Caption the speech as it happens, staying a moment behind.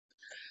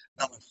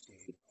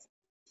Namaste.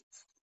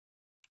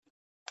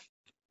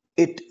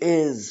 It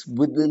is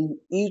within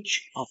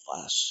each of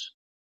us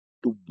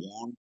to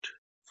want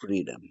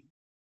freedom,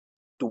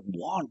 to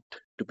want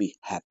to be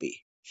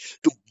happy,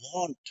 to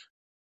want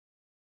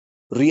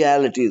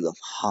realities of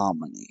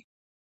harmony.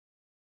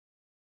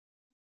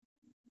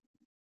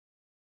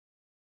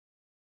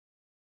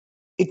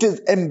 It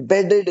is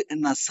embedded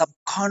in our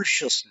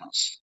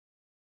subconsciousness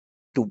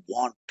to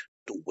want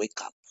to wake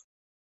up,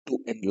 to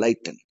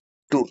enlighten,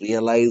 to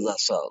realize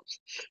ourselves,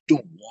 to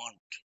want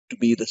to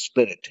be the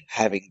spirit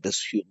having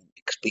this human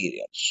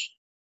experience.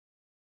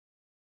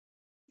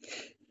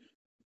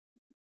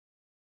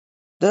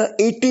 There are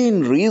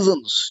 18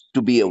 reasons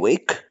to be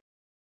awake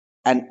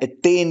and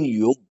attain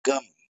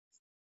Yogam,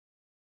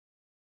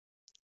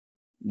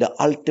 the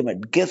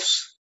ultimate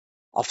gifts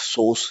of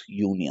source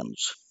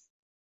unions.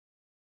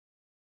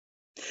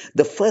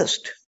 The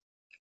first,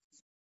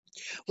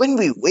 when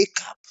we wake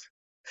up,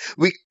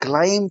 we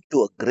climb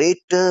to a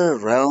greater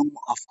realm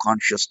of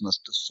consciousness,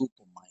 the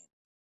supermind.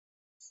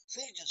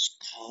 Sages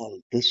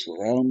call this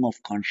realm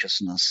of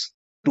consciousness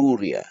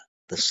Turiya,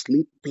 the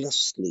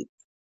sleepless sleep,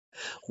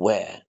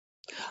 where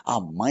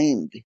our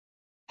mind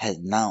has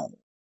now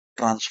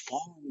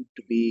transformed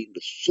to being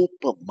the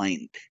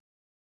supermind.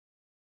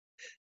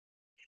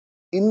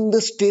 In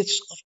the states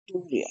of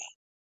Turiya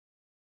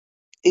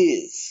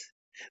is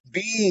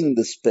being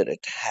the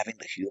spirit having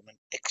the human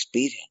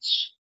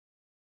experience.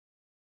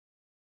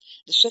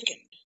 The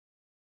second,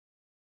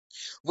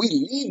 we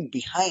leave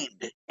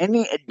behind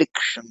any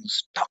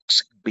addictions,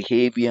 toxic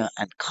behavior,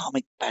 and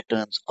karmic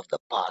patterns of the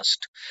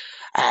past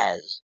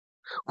as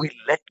we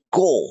let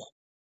go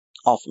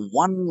of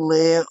one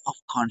layer of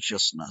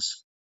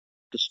consciousness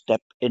to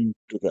step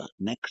into the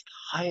next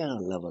higher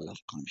level of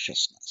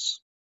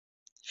consciousness.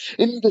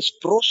 In this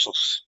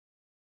process,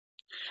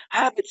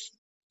 habits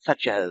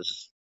such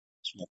as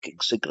smoking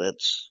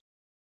cigarettes,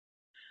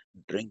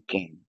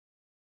 drinking,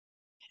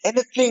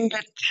 anything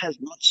that has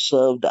not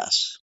served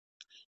us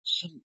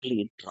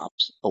simply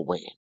drops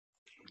away.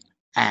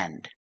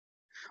 And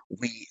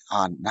we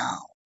are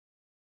now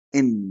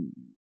in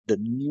the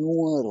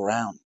newer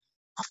realm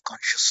of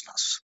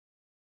consciousness.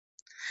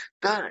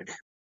 Third,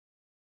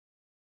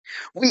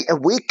 we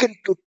awaken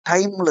to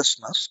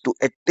timelessness to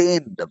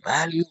attain the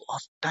value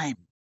of time.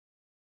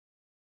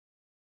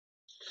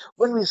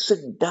 When we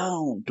sit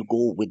down to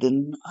go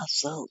within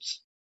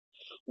ourselves,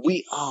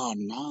 we are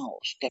now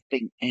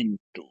stepping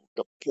into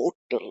the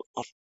portal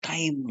of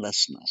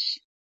timelessness.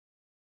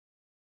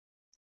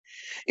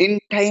 In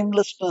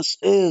timelessness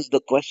is the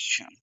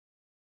question,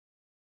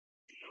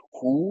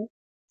 who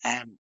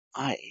am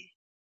I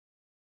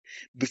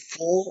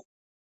before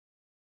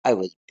I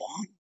was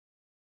born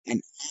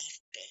and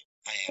after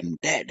I am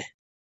dead?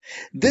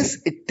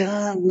 This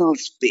eternal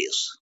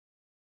space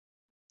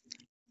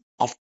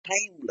of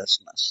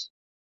timelessness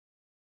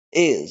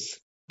is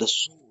the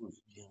soul's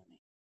journey.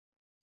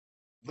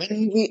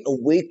 When we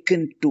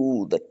awaken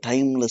to the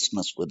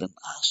timelessness within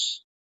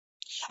us,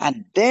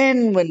 and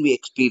then when we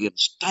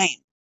experience time,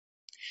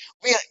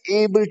 we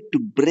are able to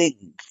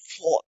bring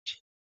forth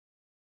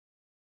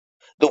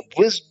the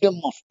wisdom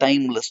of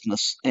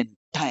timelessness in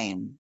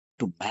time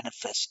to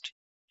manifest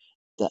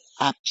the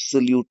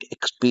absolute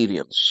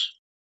experience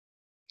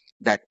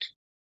that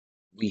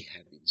we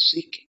have been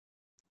seeking.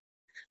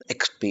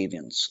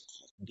 Experience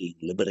of being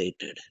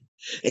liberated,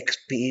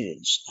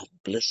 experience of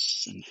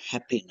bliss and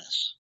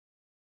happiness,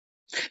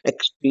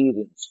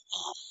 experience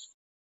of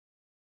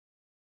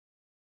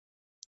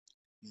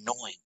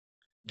knowing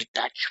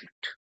detachment.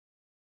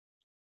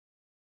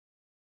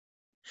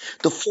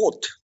 The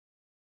fourth,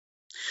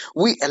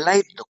 we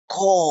alight the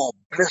core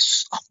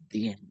bliss of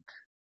being.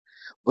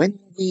 When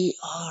we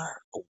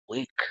are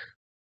awake,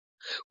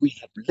 we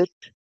have lit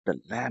the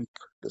lamp,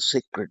 the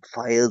sacred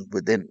fires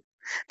within.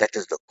 That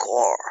is the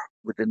core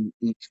within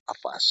each of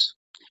us.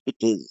 It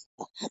is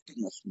a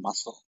happiness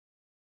muscle.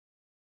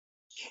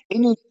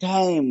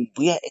 Anytime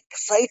we are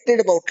excited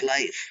about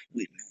life,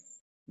 we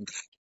know.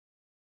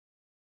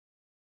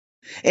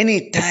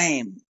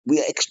 Anytime we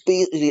are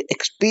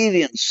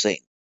experiencing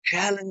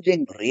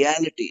challenging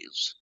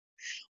realities,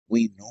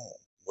 we know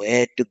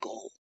where to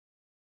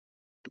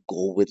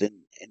go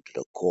within into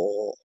the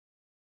core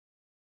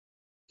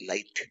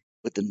light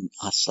within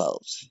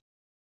ourselves.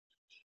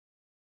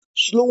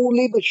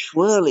 Slowly but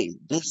surely,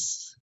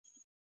 this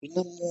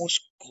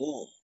innermost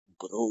core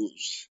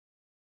grows.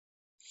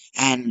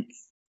 And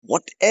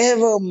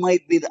whatever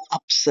might be the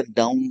ups and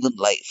downs in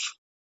life,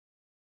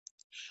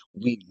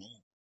 we know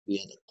we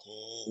are the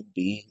core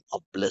being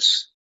of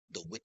bliss,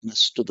 the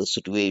witness to the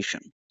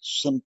situation,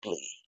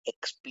 simply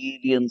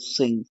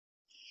experiencing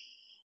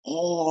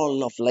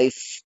all of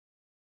life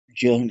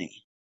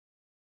journey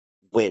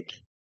with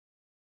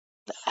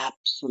the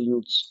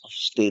absolutes of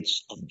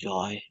states of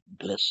joy,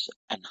 bliss,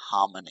 and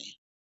harmony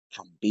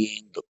from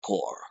being the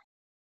core.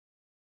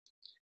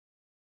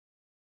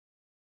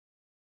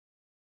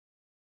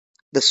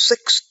 The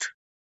sixth,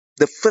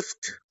 the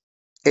fifth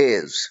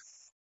is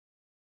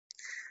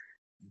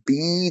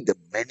be the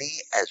many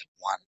as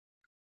one.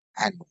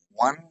 and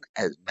one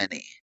as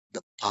many,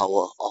 the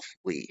power of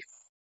we.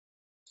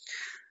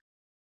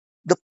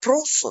 The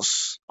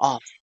process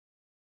of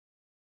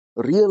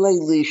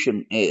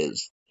realization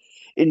is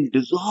in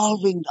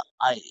dissolving the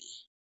I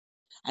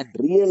and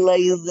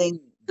realizing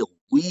the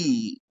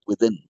we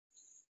within.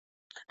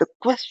 The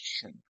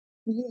question,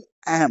 who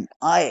am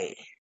I,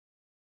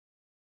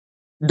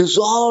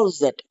 dissolves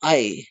that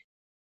I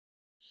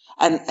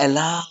and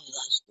allows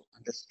us to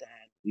understand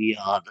we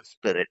are the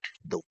spirit,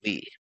 the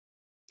we,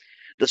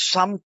 the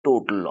sum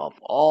total of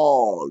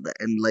all the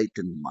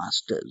enlightened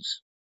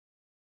masters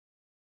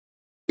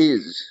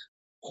is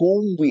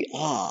whom we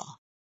are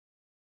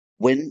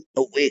when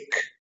awake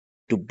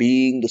to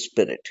being the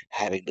spirit,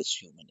 having this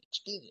human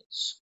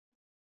experience.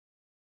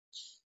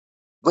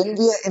 When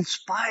we are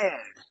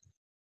inspired,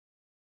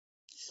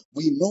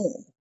 we know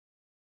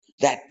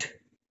that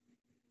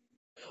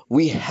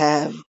we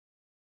have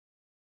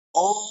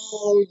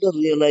all the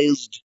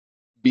realized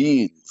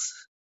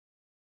beings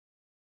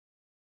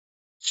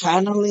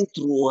channeling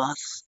through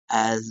us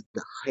as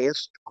the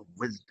highest of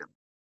wisdom.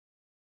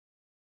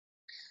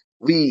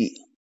 We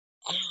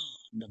are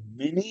the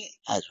many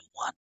as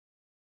one.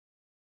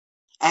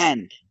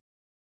 And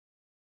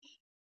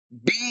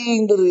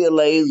being the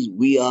realized,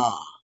 we are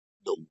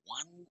the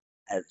one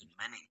as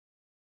many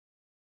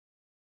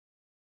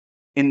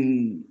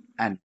in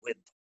and with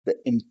the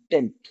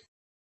intent.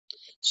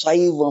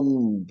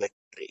 Saivam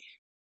victory,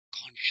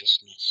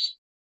 consciousness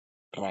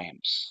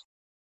triumphs,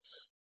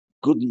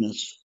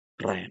 goodness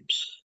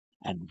triumphs,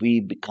 and we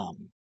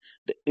become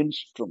the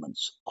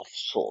instruments of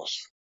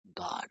Source,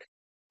 God,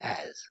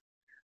 as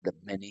the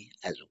many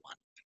as one.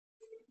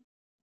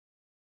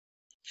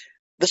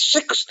 The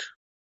sixth,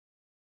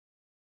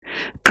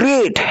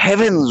 create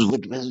heavens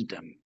with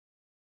wisdom.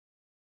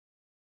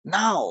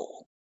 Now,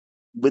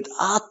 with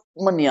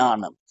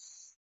Atmanyanam,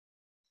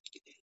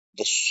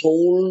 the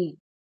soul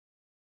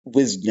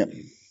wisdom,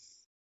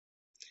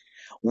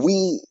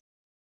 we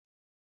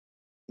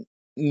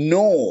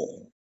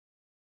know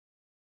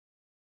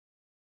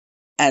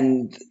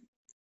and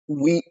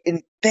we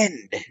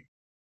intend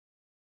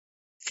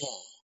for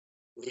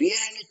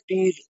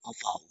realities of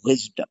our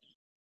wisdom.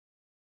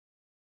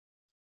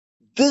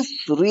 This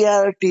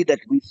reality that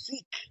we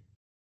seek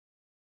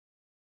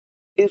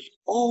is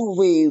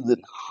always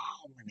in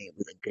harmony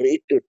with the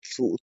greater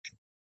truth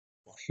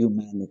of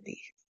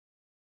humanity.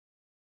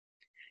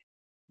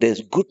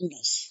 There's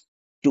goodness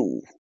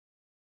to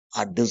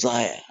our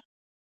desire,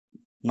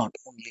 not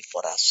only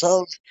for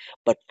ourselves,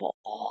 but for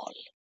all.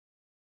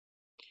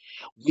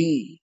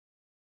 We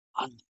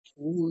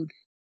unfold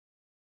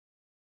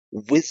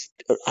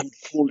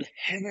unfold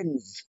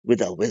heavens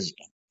with our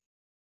wisdom.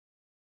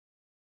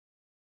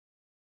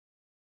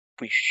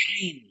 We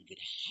shine with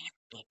heart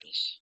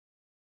purpose.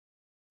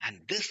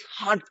 And this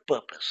heart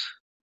purpose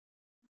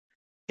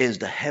is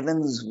the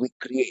heavens we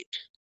create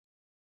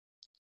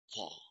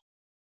for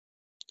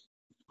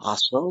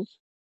ourselves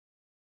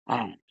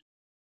and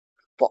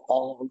for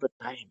all the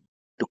time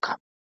to come.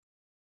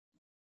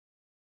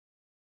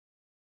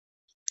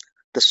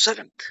 The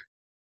seventh,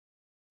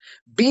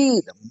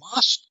 be the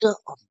master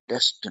of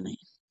destiny.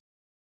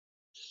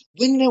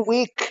 When we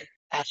awake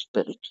as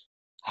spirit,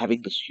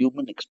 having this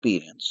human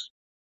experience,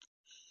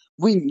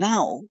 we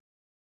now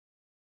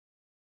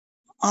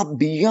are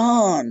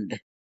beyond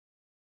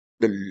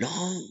the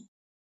law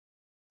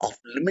of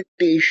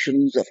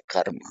limitations of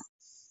karma.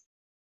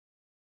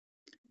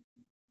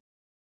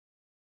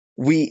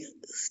 We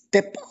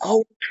step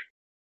out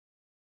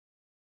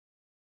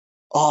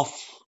of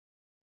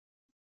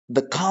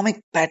the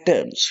karmic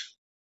patterns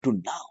to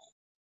now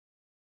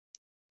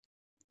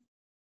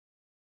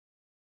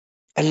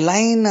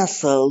align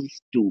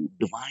ourselves to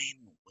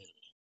divine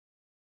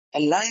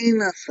will,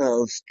 align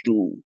ourselves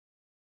to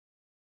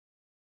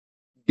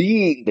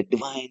being the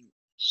divine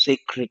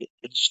sacred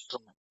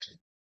instrument.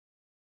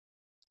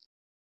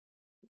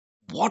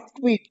 What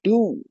we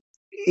do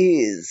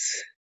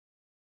is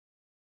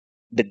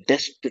the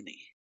destiny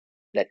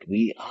that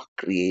we are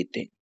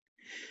creating.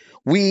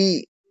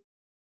 We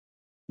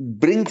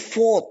bring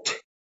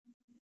forth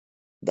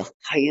the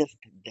highest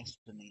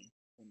destiny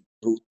in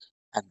truth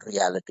and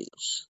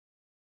realities.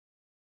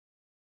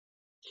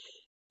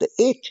 The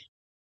eighth,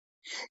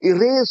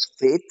 erase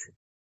faith,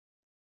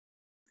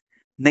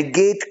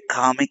 negate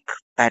karmic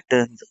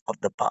patterns of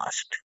the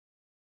past.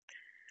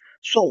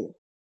 So,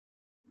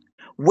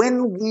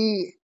 when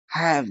we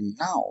have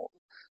now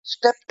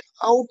stepped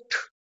out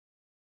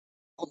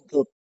of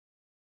the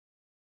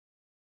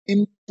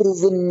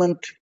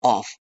imprisonment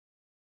of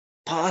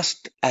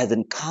past as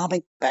in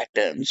karmic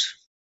patterns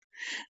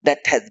that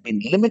has been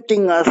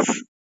limiting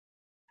us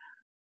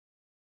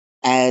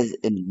as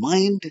in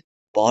mind,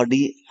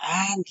 body,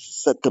 and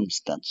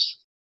circumstance,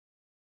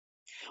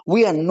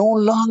 we are no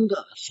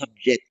longer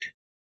subject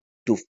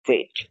to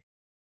fate.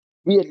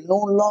 We are no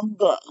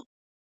longer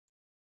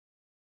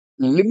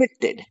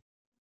limited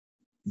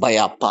by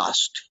our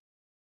past.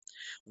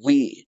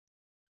 We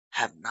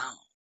have now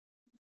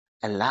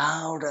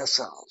allowed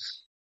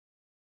ourselves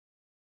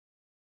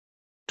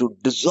to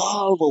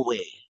dissolve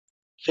away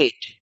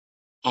fate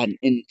and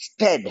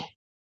instead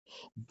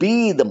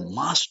be the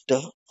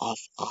master of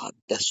our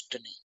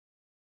destiny.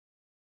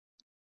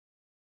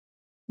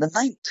 The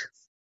ninth,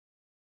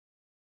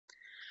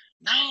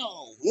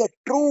 now we are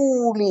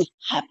truly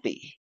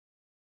happy,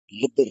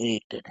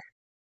 liberated,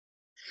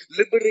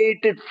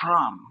 liberated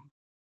from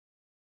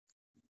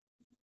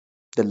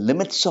the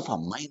limits of our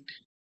mind,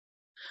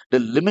 the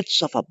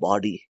limits of our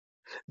body,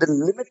 the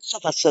limits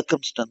of our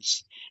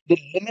circumstance, the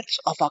limits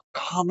of our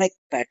karmic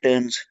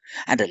patterns,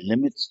 and the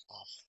limits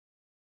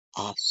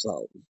of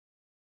ourselves.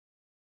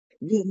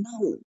 We are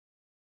now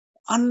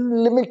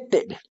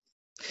unlimited.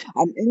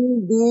 And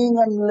in being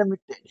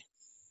unlimited,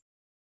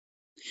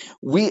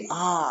 we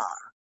are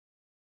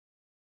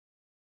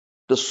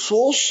the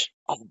source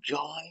of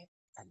joy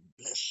and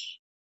bliss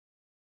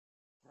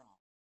from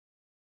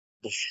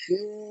the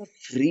sheer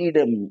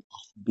freedom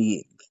of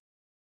being,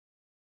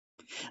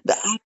 the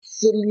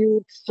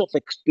absolute self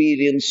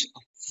experience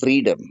of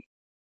freedom.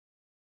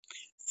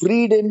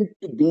 Freedom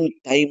to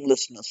be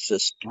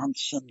timelessness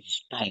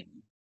transcends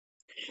time.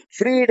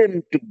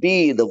 Freedom to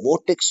be the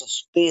vortex of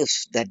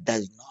space that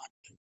does not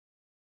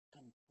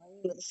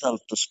confine itself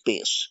to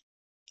space.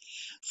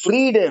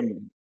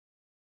 Freedom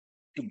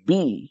to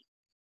be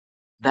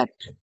that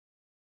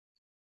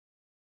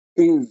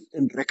is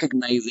in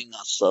recognizing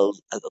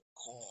ourselves as a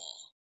core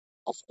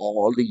of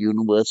all the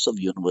universe of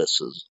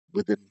universes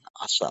within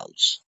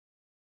ourselves.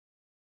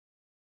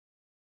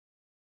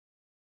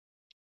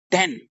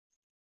 Then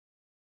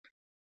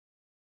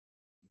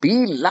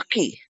be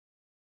lucky,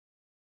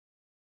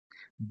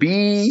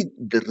 be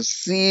the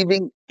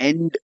receiving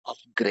end of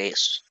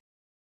grace.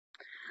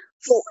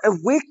 So,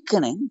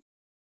 awakening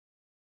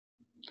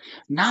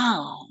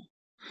now,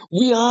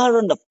 we are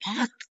on the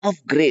path of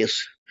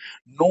grace,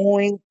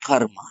 knowing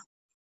karma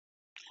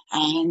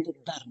and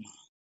dharma.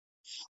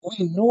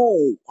 We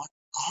know what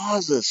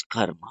causes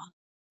karma,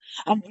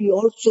 and we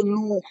also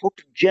know how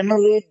to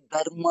generate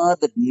dharma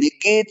that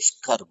negates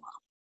karma.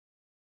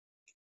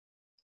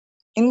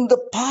 In the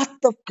path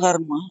of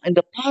karma, in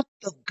the path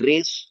of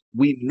grace,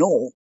 we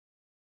know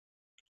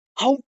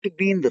how to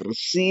be in the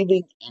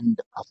receiving end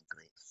of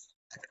grace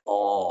at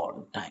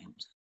all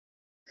times.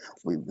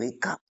 We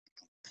wake up,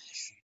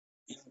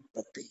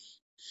 empathy,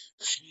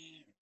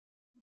 share,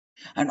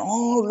 and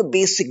all the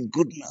basic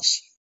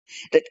goodness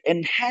that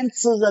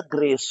enhances our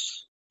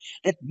grace,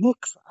 that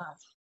makes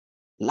us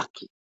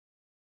lucky.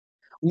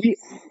 We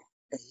are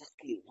the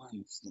lucky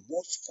ones, the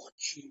most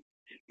fortunate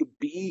to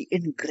be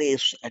in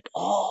grace at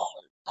all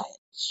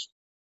times.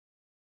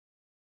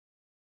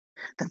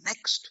 The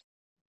next,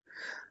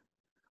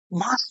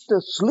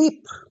 master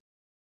sleep.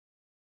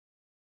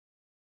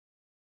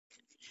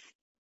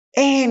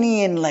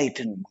 Any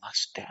enlightened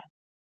master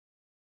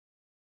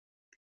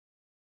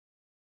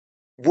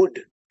would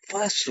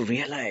first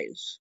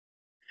realize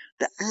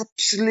the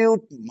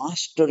absolute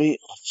mastery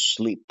of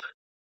sleep.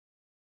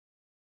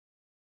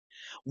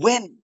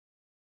 When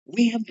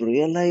we have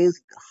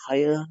realized the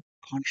higher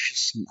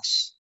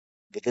consciousness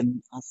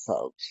within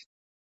ourselves,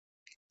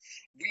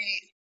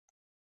 we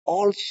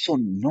also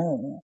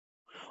know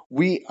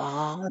we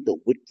are the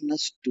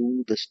witness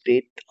to the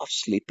state of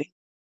sleeping,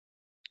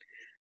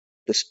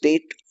 the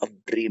state of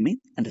dreaming,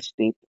 and the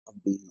state of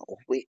being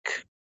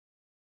awake.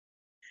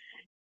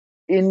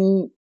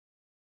 In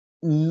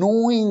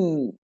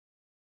knowing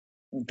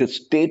the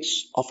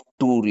states of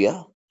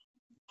Turiya,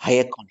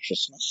 higher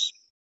consciousness,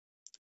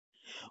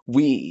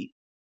 we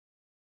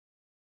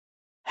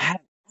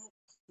have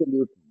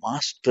absolute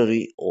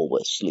mastery over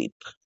sleep.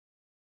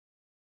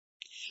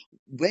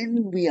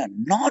 When we are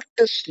not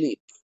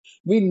asleep,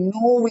 we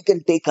know we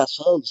can take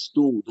ourselves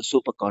to the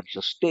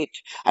superconscious state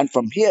and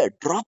from here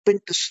drop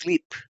into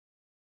sleep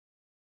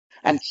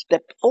and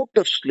step out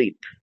of sleep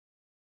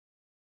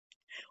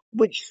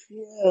with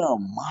sheer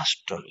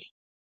mastery.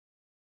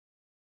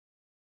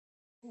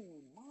 To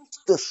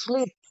master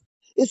sleep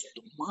is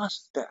to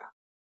master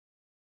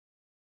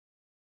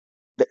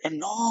the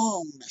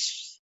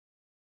enormous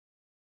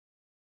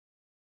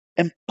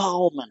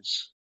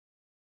empowerments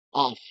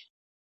of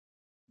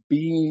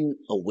being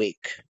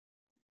awake.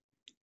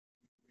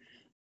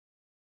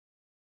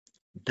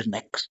 The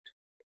next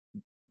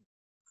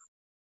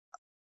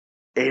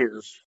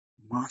is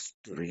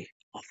mastery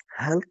of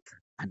health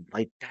and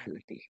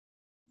vitality.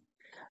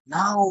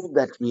 Now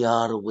that we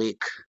are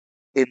awake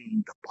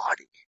in the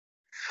body,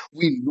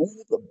 we know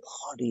the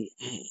body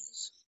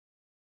is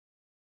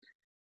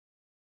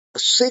a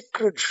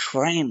sacred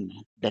shrine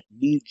that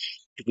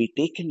needs to be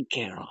taken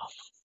care of.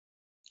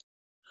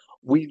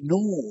 We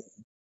know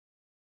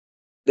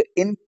the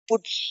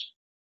inputs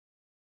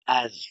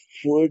as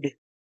food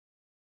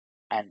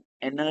and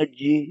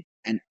energy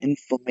and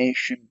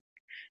information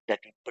that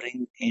we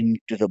bring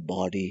into the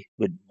body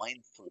with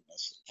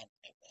mindfulness and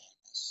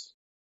awareness.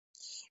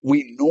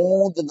 We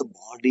know that the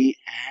body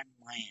and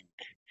mind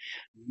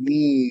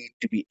need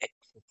to be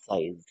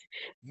exercised,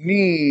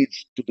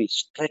 needs to be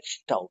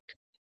stretched out.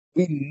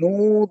 We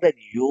know that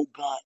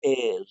yoga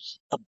is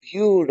a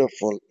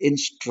beautiful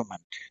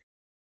instrument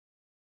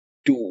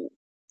to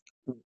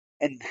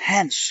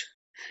enhance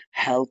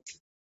health,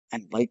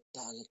 and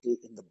vitality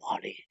in the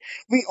body.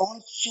 We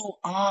also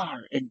are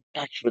in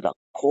touch with our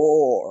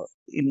core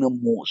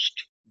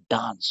innermost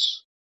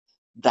dance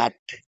that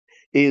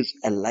is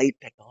alight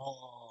at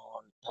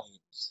all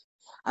times.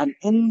 And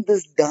in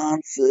this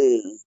dance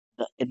is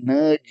the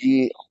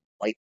energy of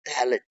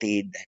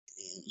vitality that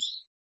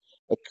is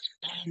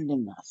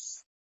expanding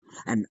us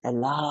and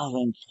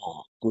allowing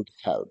for good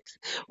health.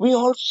 We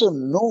also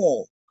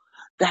know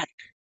that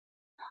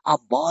our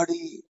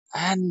body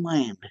and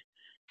mind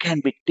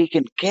can be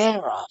taken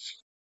care of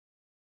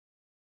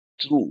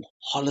through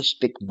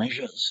holistic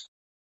measures,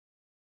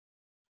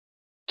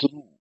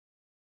 through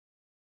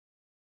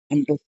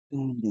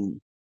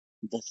understanding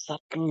the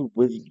subtle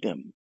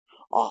wisdom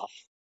of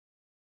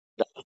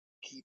the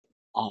upkeep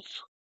of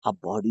our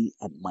body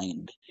and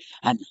mind,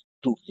 and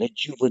to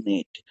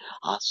rejuvenate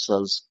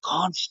ourselves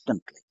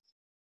constantly.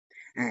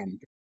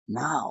 And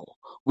now,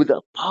 with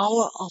the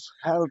power of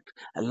health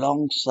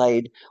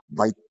alongside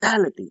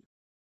vitality,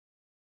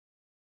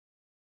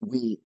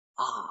 we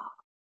are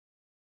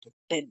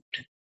content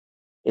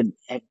in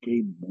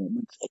every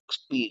moment's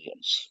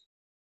experience,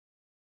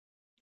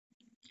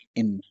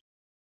 in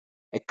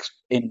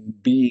in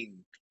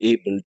being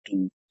able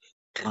to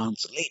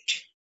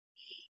translate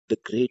the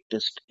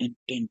greatest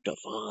intent of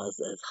ours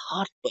as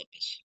heart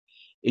purpose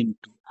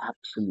into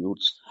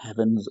absolute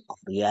heavens of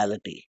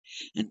reality.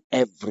 And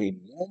every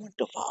moment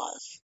of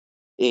ours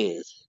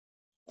is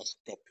a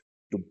step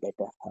to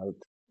better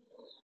health,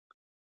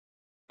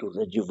 to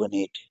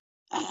rejuvenate,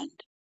 and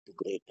to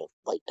greater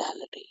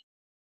vitality.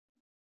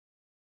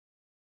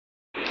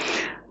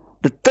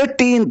 The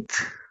 13th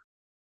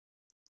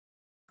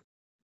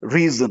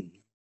reason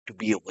to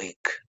be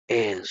awake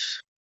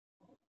is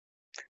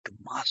to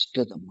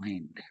master the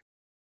mind.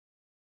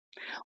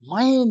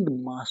 Mind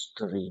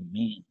mastery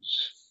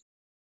means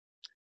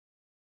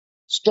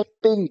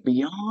stepping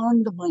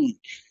beyond the mind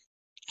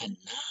and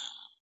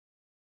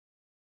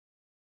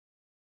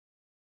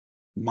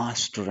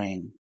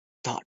mastering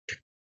thought,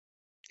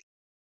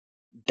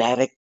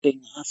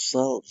 directing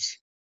ourselves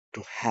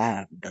to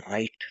have the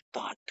right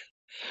thought,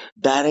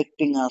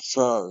 directing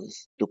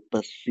ourselves to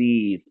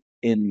perceive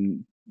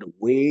in the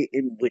way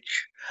in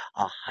which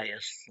our higher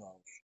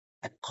self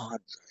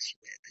accords us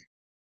with.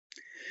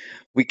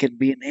 We can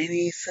be in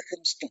any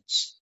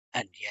circumstance,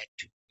 and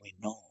yet we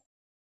know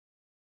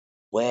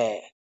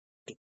where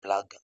to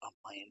plug our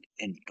mind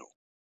into.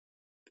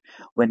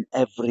 When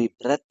every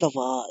breath of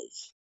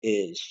ours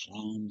is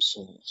from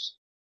source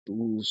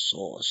to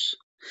source,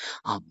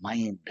 our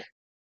mind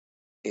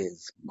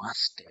is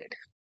mastered.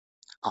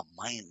 Our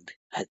mind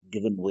has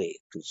given way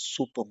to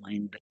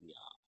supermind that we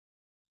are.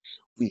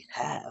 We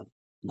have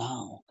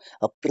now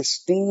a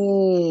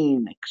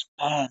pristine,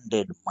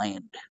 expanded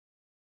mind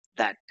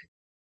that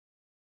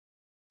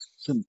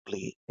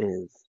simply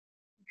is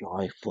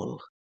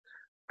joyful,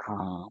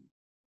 calm,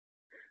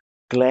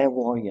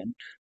 clairvoyant,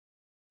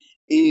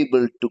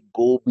 able to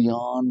go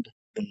beyond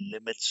the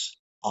limits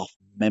of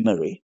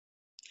memory,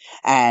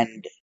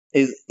 and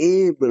is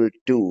able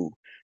to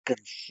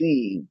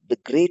conceive the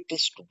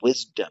greatest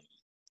wisdom.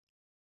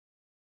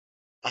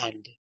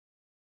 And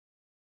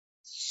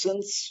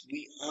since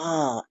we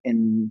are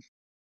in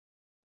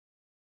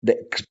the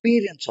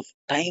experience of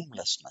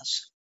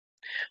timelessness,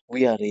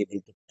 we are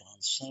able to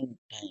transcend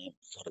time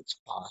for its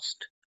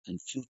past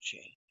and future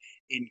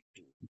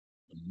into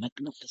the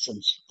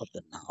magnificence of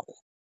the now.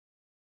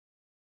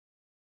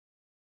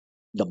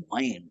 The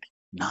mind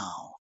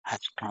now has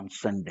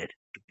transcended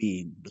to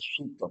being the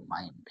super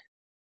mind.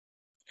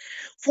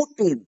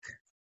 14th,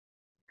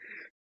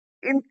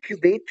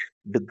 incubate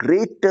the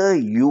greater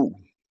you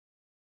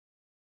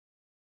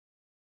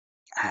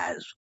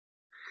as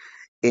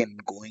in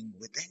going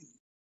within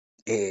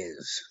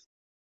is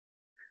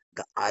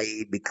the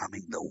I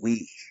becoming the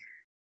we.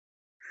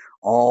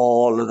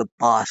 All of the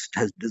past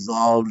has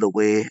dissolved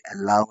away,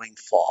 allowing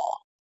for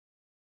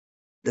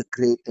the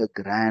greater,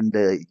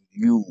 grander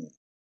you,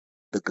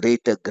 the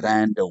greater,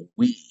 grander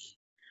we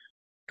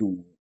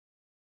to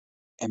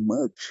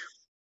emerge.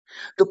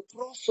 The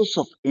process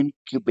of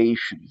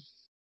incubation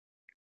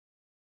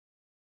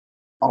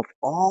of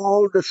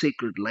all the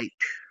sacred light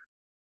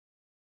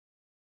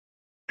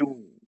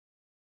to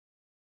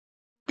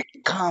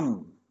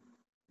become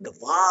the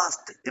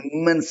vast,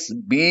 immense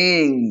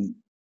being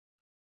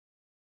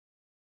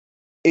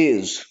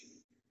is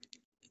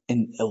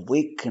in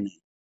awakening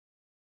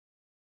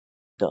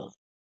the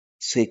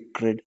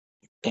sacred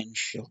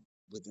potential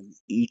within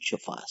each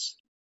of us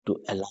to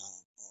allow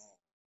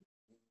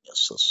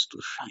us to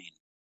shine.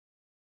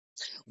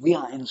 We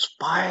are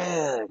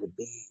inspired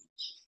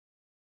beings,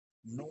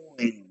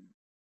 knowing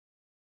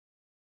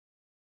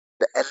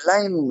the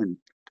alignment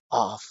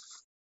of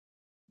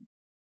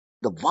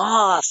the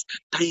vast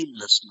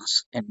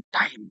timelessness and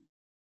time.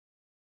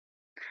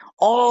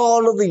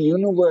 All of the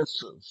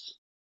universes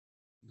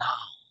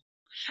now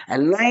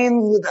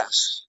align with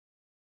us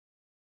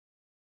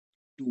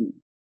to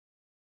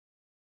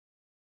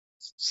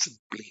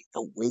simply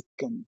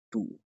awaken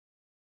to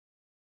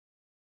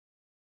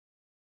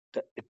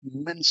the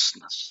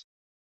immenseness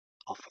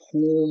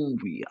whom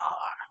we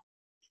are.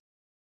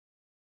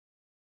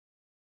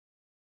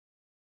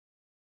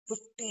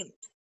 15th,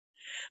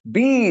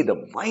 be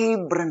the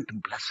vibrant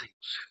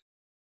blessings.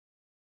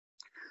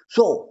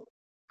 So,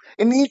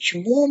 in each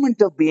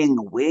moment of being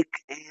awake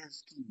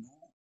is to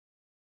know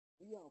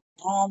we are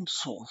from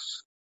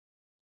source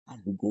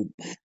and we go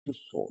back to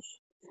source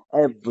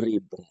every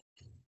breath.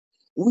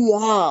 We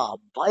are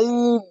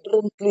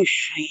vibrantly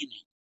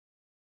shining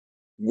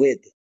with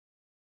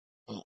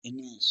our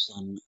inner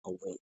sun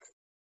awake.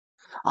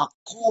 Our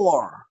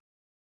core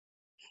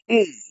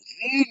is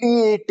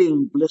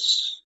radiating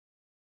bliss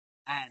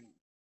and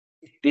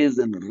it is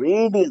in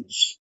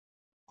radiance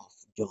of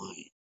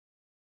joy.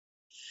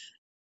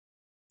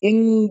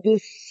 In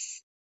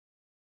this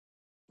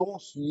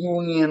post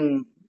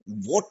union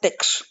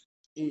vortex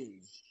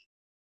is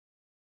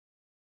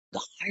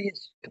the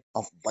highest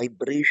of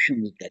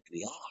vibrations that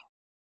we are.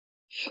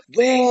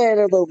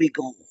 Wherever we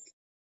go,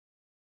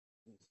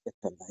 we set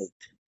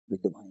alight the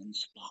divine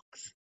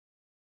sparks,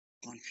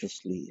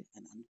 consciously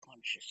and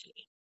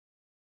unconsciously.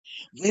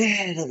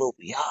 Wherever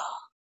we are,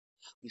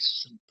 we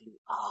simply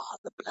are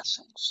the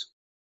blessings.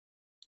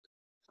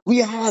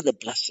 We are the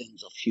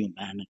blessings of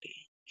humanity.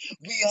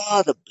 We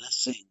are the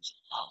blessings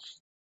of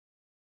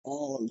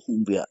all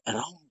whom we are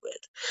around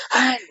with.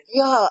 And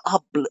we are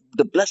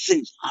the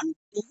blessings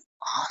unto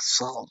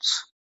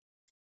ourselves.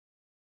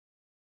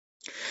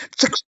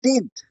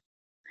 16th,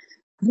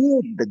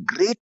 create the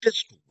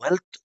greatest wealth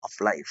of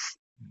life,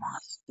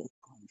 master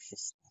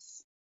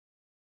consciousness.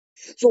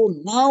 So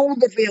now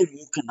that we have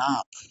woken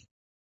up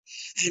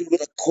and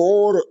with a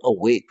core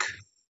awake,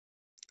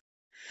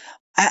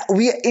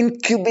 we are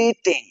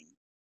incubating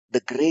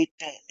the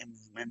greater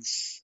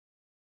immense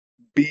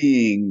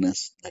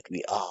beingness that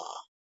we are.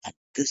 And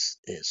this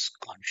is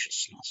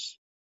consciousness.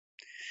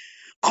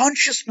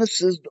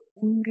 Consciousness is the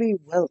only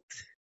wealth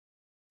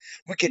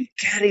we can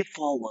carry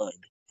forward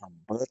from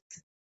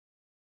birth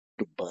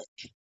to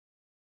birth.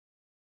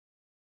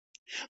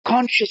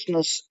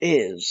 Consciousness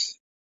is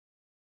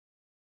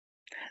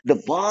the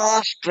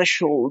vast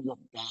threshold of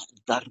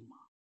dharma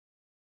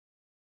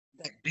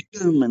that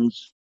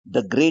determines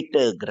the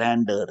greater,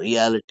 grander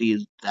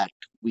realities that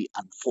we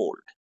unfold.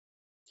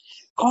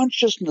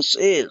 Consciousness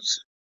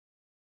is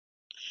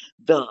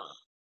the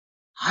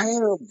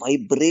higher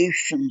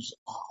vibrations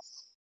of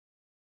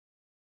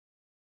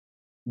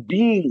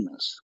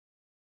beingness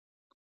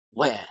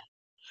where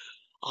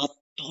our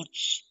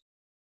thoughts,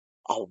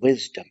 our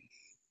wisdom,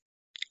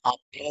 our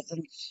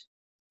presence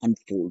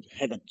unfolds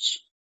heavens.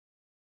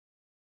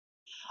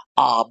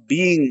 Our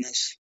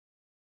beingness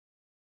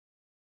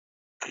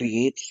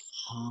creates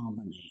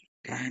harmony,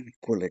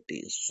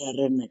 tranquility,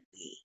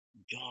 serenity,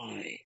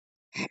 joy,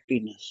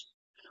 happiness,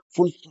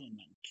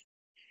 fulfillment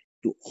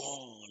to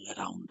all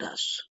around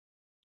us.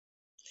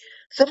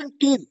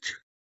 17th,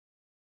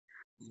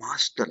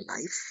 master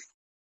life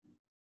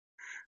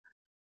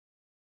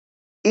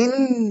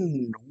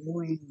in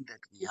knowing that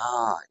we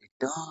are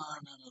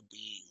eternal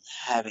beings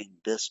having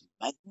this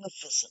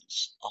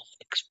magnificence of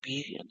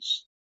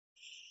experience.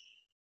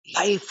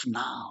 Life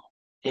now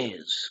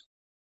is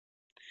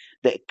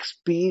the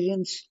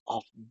experience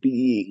of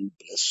being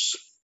bliss,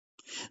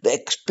 the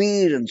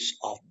experience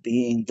of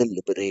being the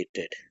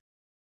liberated,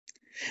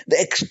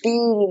 the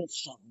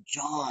experience of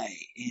joy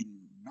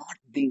in not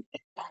being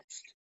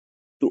attached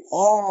to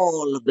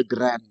all of the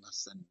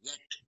grandness and yet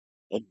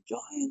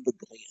enjoying the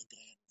grandness.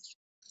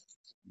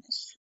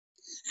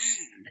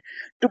 And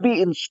to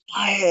be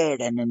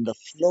inspired and in the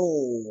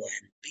flow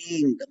and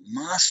being the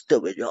master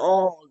with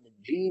all the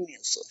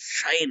genius of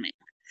shining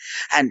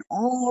and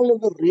all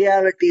of the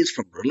realities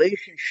from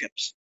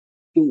relationships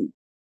to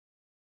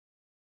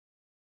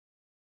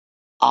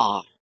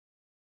our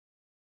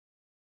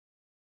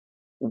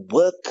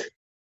work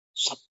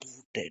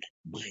supported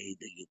by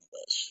the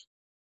universe.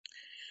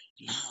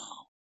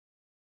 Now,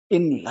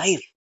 in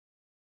life,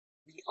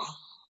 we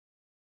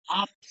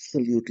are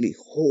absolutely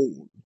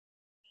whole.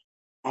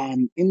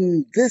 And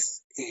in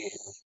this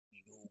is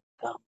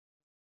Yoga,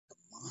 the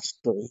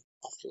mastery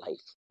of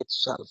life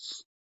itself.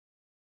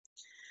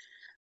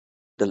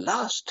 The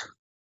last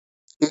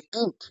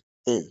 18th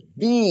is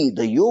be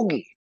the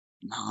yogi.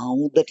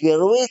 Now that we are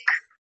awake,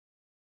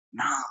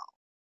 now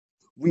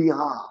we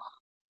are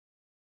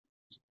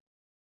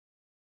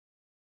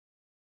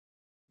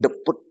the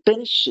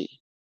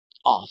potency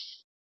of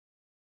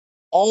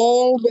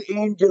all the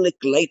angelic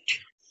light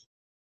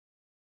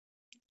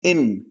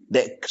in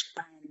the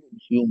expanded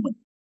human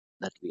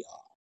that we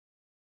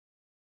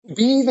are.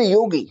 Be the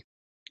yogi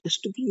is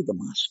to be the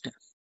master.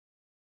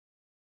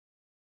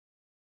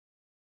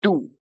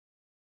 To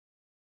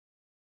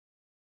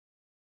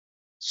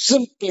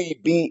simply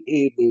be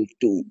able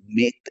to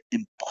make the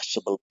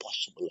impossible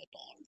possible at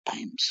all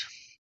times.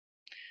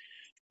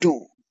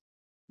 To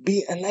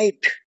be a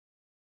light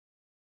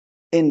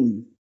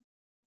in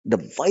the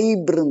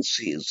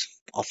vibrancies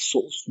of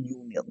source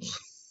unions,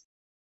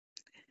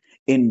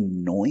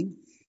 in knowing,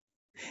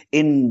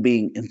 in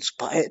being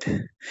inspired,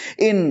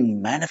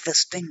 in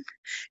manifesting,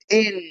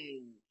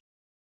 in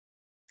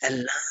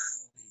allowing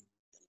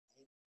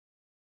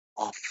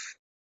of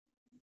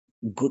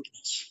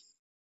goodness,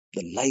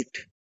 the light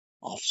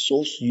of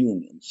source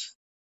unions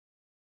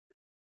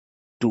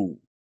to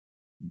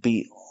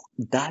be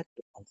that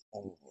of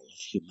all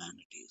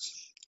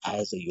humanities.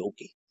 As a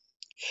yogi,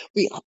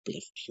 we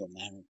uplift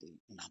humanity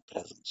in our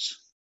presence.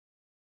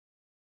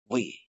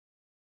 We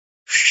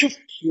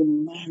shift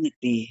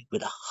humanity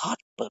with a heart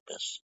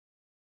purpose.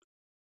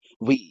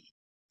 We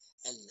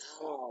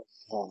allow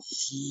for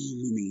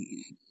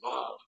harmony and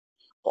love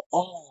for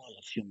all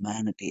of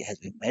humanity as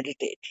we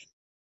meditate.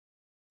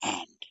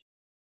 And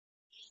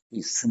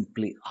we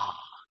simply are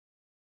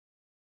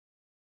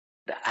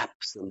the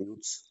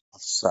absolutes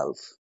of self,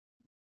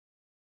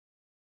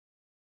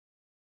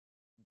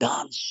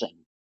 dancing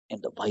in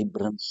the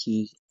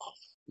vibrancy of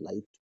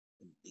light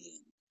and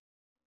being.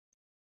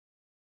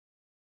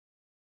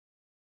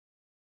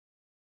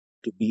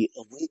 To be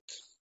awake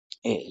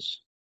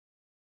is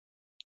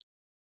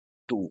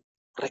to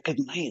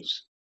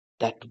recognize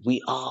that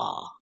we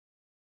are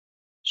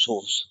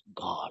Source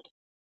God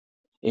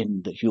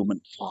in the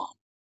human form,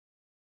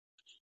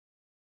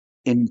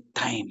 in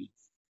time,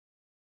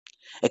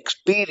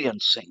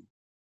 experiencing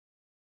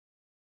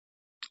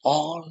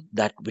all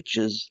that which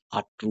is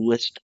our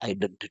truest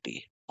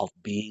identity of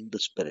being the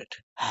Spirit,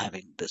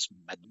 having this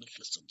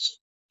magnificence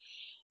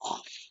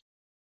of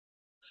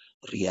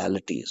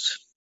realities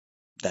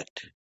that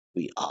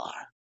we are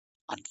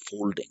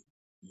unfolding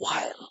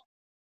while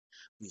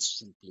we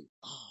simply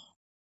are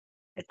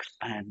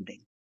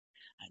expanding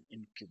and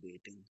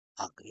incubating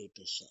our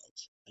greater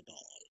selves at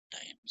all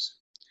times.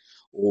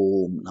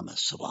 Om Namah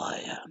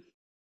Shivaya.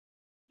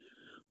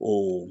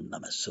 Om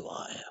Namah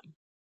Shivaya.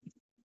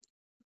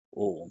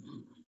 Om.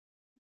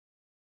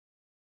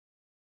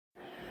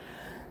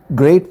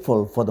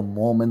 Grateful for the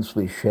moments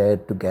we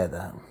shared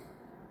together.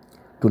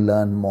 To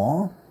learn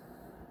more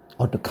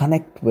or to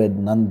connect with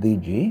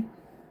Nandiji,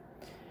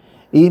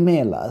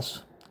 email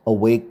us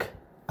awake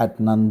at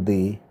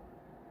nandhi.com,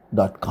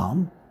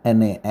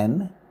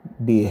 nandhi.com,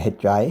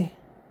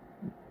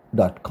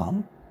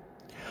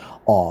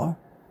 or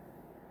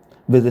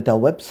visit our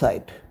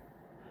website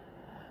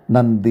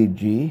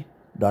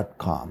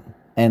nandhiji.com,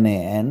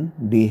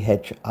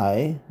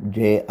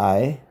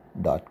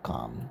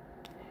 nandhiji.com,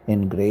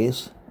 in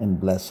grace and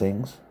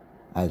blessings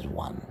as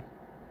one.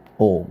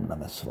 Om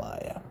Namah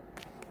Shivaya.